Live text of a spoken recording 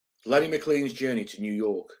Lenny McLean's journey to New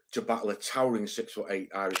York to battle a towering 6'8"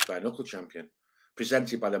 Irish bare knuckle champion,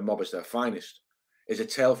 presented by the mob as their finest, is a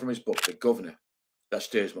tale from his book The Governor that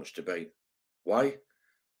stirs much debate. Why?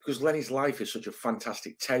 Because Lenny's life is such a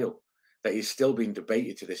fantastic tale that he is still being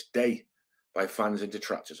debated to this day by fans and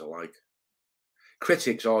detractors alike.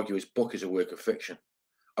 Critics argue his book is a work of fiction,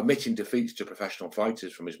 omitting defeats to professional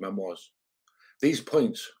fighters from his memoirs. These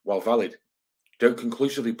points, while valid, don't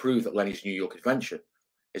conclusively prove that Lenny's New York adventure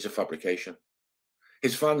is a fabrication.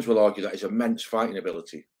 His fans will argue that his immense fighting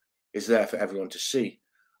ability is there for everyone to see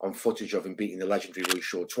on footage of him beating the legendary Roy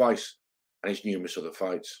Shaw twice and his numerous other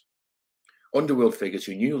fights. Underworld figures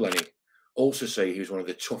who knew Lenny also say he was one of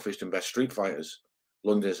the toughest and best street fighters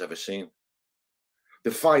London has ever seen.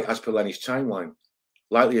 The fight, as per Lenny's timeline,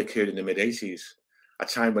 likely occurred in the mid-80s, a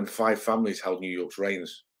time when 5 families held New York's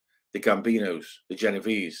reigns: the Gambinos, the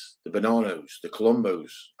Genovese, the Bonanos, the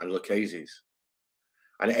Colombos, and Lucchese's.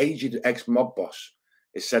 An aged ex-mob boss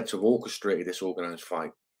is said to have orchestrated this organised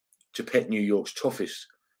fight to pit New York's toughest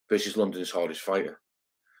versus London's hardest fighter.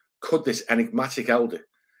 Could this enigmatic elder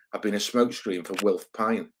have been a smokescreen for Wilf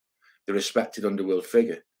Pine, the respected underworld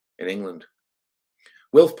figure in England?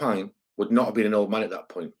 Wilf Pine would not have been an old man at that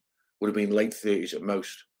point, would have been late 30s at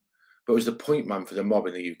most, but was the point man for the mob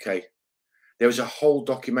in the UK. There was a whole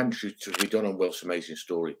documentary to be done on Wilf's amazing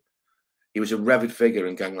story. He was a revered figure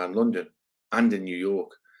in gangland London and in New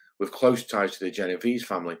York, with close ties to the Genovese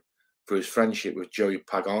family through his friendship with Joey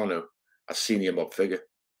Pagano, a senior mob figure.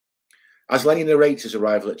 As Lenny narrates his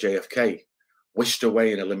arrival at JFK, whisked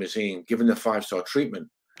away in a limousine, given the 5-star treatment,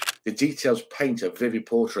 the details paint a vivid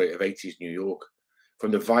portrait of 80s New York,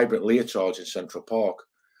 from the vibrant leotards in Central Park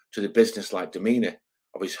to the businesslike demeanour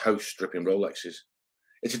of his host stripping Rolexes.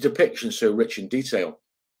 It's a depiction so rich in detail,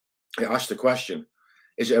 it asks the question,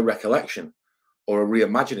 is it a recollection or a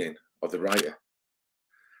reimagining of the writer?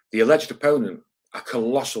 The alleged opponent, a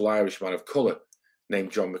colossal Irishman of colour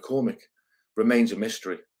named John McCormick, remains a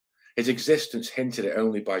mystery, his existence hinted at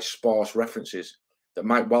only by sparse references that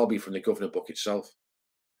might well be from the Governor book itself.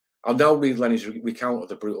 I'll now read Lenny's recount of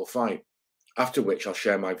the brutal fight, after which I'll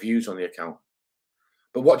share my views on the account.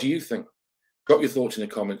 But what do you think? Drop your thoughts in the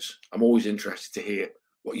comments. I'm always interested to hear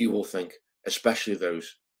what you all think, especially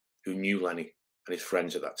those who knew Lenny and his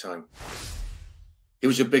friends at that time. He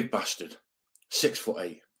was a big bastard,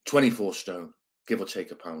 6'8", 24 stone, give or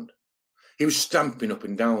take a pound. He was stamping up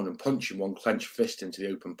and down and punching one clenched fist into the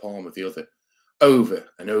open palm of the other, over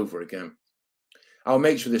and over again. Our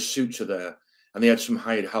mates with their suits are there, and they had some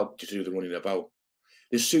hired help to do the running about.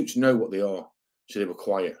 The suits know what they are, so they were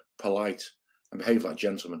quiet, polite, and behaved like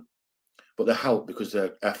gentlemen. But the help, because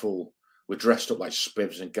they're F-all, were dressed up like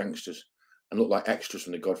spivs and gangsters and looked like extras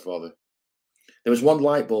from The Godfather. There was one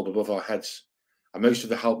light bulb above our heads, and most of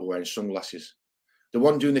the help were wearing sunglasses. The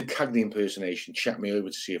one doing the Cagney impersonation checked me over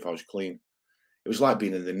to see if I was clean. It was like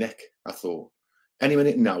being in the nick, I thought. Any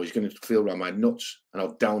minute now he's going to feel around my nuts and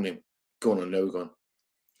I'll down him, gun or no gun.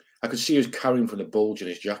 I could see he was carrying from the bulge in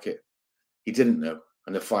his jacket. He didn't know,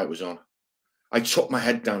 and the fight was on. I took my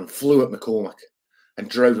head down, flew at McCormack, and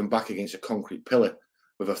drove him back against a concrete pillar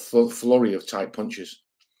with a flurry of tight punches.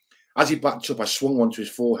 As he backed up, I swung one to his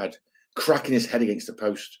forehead, cracking his head against the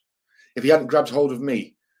post. If he hadn't grabbed hold of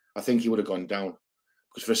me, I think he would have gone down,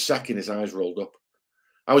 because for a second his eyes rolled up.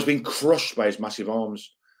 I was being crushed by his massive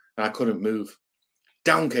arms, and I couldn't move.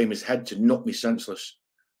 Down came his head to knock me senseless,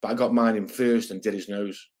 but I got mine in first and did his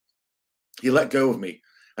nose. He let go of me,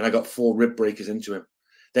 and I got 4 rib breakers into him,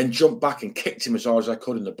 then jumped back and kicked him as hard as I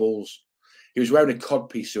could in the balls. He was wearing a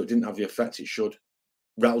codpiece, so it didn't have the effect it should.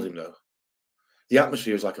 Rattled him, though. The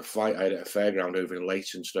atmosphere was like a fight I had at a fairground over in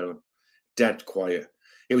Leytonstone. Dead quiet.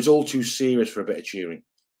 It was all too serious for a bit of cheering.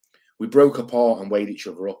 We broke apart and weighed each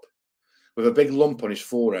other up. With a big lump on his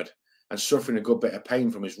forehead and suffering a good bit of pain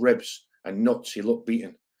from his ribs and nuts, he looked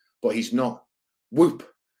beaten. But he's not. Whoop!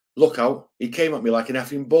 Look out! He came at me like an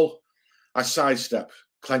effing bull. I sidestepped,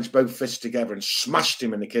 clenched both fists together and smashed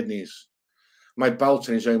him in the kidneys. My belt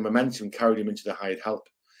and his own momentum carried him into the hired help,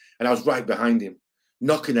 and I was right behind him,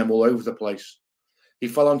 knocking them all over the place. He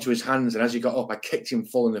fell onto his hands, and as he got up, I kicked him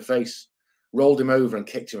full in the face, rolled him over and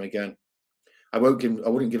kicked him again. I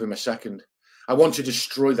wouldn't give him a second. I want to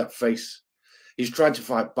destroy that face. He's trying to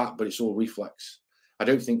fight back, but it's all reflex. I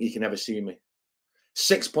don't think he can ever see me.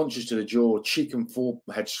 6 punches to the jaw, cheek and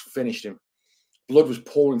foreheads finished him. Blood was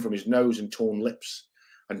pouring from his nose and torn lips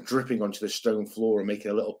and dripping onto the stone floor and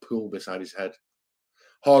making a little pool beside his head.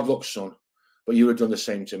 Hard luck, son, but you would have done the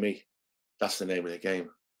same to me. That's the name of the game.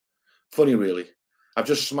 Funny, really. I've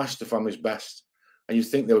just smashed the family's best, and you'd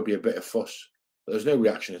think there would be a bit of fuss, but there's no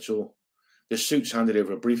reaction at all. The suits handed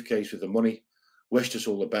over a briefcase with the money, wished us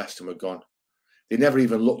all the best and were gone. They never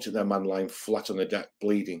even looked at their man lying flat on the deck,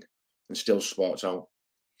 bleeding, and still sparked out.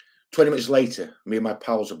 20 minutes later, me and my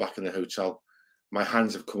pals are back in the hotel. My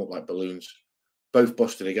hands have come up like balloons. Both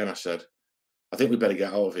busted again, I said. I think we better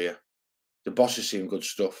get out of here. The bosses seemed good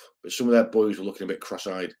stuff, but some of their boys were looking a bit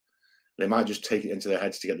cross-eyed. They might just take it into their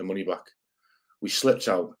heads to get the money back. We slipped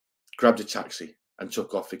out, grabbed a taxi, and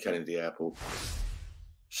took off for Kennedy Airport.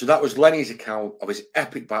 So that was Lennie's account of his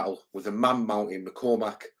epic battle with the man-mountain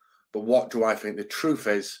McCormack. But what do I think the truth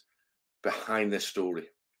is behind this story?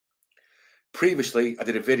 Previously, I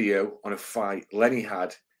did a video on a fight Lennie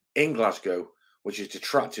had in Glasgow, which his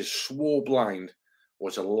detractors swore blind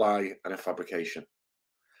was a lie and a fabrication.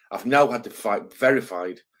 I've now had the fight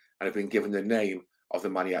verified and have been given the name of the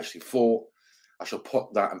man he actually fought. I shall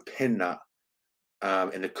put that and pin that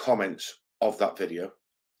in the comments of that video.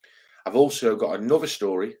 I've also got another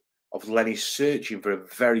story of Lennie searching for a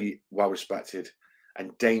very well-respected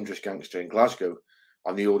and dangerous gangster in Glasgow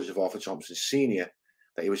on the orders of Arthur Thompson Sr.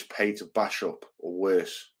 that he was paid to bash up or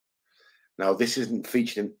worse. Now, this isn't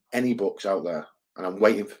featured in any books out there, and I'm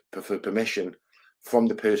waiting for permission from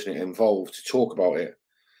the person involved to talk about it,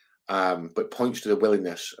 but points to the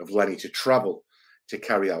willingness of Lennie to travel to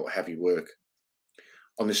carry out heavy work.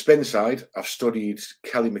 On the spin side, I've studied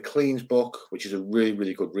Lenny McLean's book, which is a really,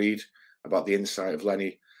 really good read about the insight of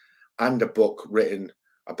Lennie, and a book written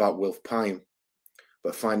about Wilf Pine,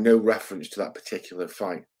 but find no reference to that particular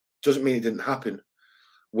fight. Doesn't mean it didn't happen.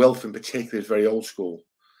 Wilf in particular is very old school,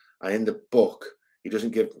 and in the book, he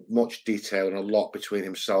doesn't give much detail and a lot between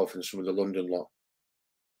himself and some of the London lot,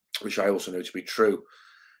 which I also know to be true.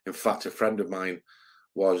 In fact, a friend of mine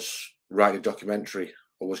was writing a documentary,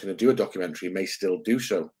 or was going to do a documentary, may still do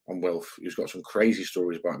so, on Wilf. He's got some crazy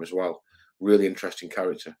stories about him as well. Really interesting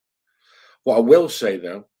character. What I will say,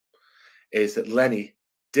 though, is that Lennie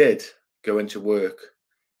did go into work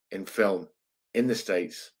in film in the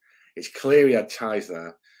States. It's clear he had ties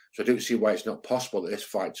there, so I don't see why it's not possible that this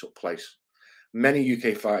fight took place. Many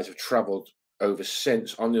UK fighters have travelled over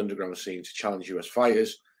since on the underground scene to challenge US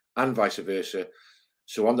fighters and vice versa.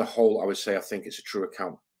 So on the whole, I would say I think it's a true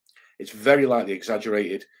account. It's very likely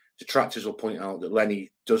exaggerated. Detractors will point out that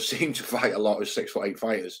Lennie does seem to fight a lot of 6'8"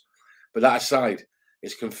 fighters. But that aside,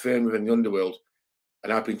 it's confirmed within the underworld,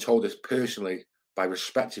 and I've been told this personally by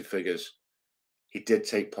respected figures, he did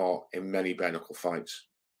take part in many bare knuckle fights,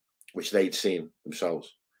 which they'd seen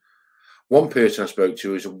themselves. One person I spoke to,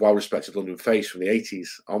 who's a well-respected London face from the 80s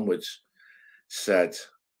onwards, said,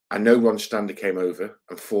 I know Ron Stander came over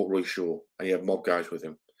and fought Roy Shaw, and he had mob guys with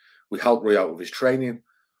him. We helped Roy out with his training,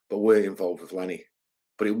 but we're involved with Lennie.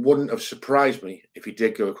 But it wouldn't have surprised me if he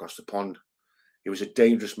did go across the pond. He was a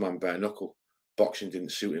dangerous man bare knuckle. Boxing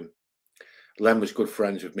didn't suit him. Len was good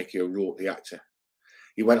friends with Mickey O'Rourke, the actor.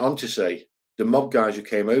 He went on to say, the mob guys who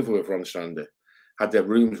came over with Ron Stander had their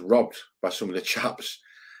rooms robbed by some of the chaps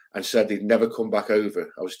and said they'd never come back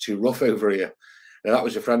over. I was too rough over here. Now, that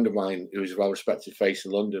was a friend of mine who was a well-respected face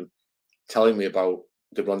in London telling me about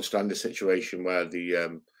the Ron Stander situation where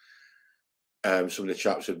the some of the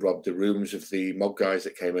chaps had robbed the rooms of the mob guys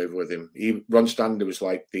that came over with him. Ron Stander was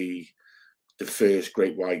like the first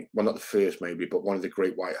great white, well, not the first maybe, but one of the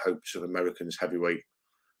great white hopes of Americans heavyweight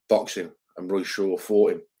boxing, and Roy Shaw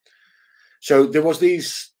fought him. So there was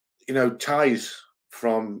these, ties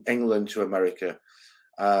from England to America.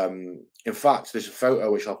 In fact, there's a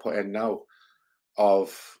photo which I'll put in now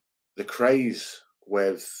of the craze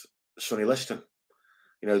with Sonny Liston.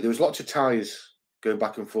 There was lots of ties going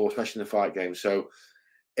back and forth, especially in the fight game. So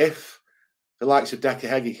if the likes of Decker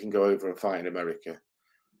Heggie can go over and fight in America,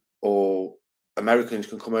 or Americans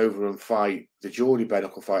can come over and fight the Geordie bare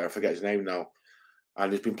knuckle fighter, I forget his name now,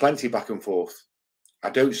 and there's been plenty back and forth,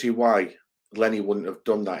 I don't see why Lennie wouldn't have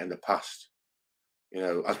done that in the past.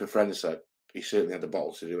 As my friend said, he certainly had the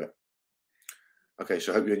bottle to do it. Okay,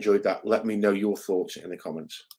 so I hope you enjoyed that. Let me know your thoughts in the comments.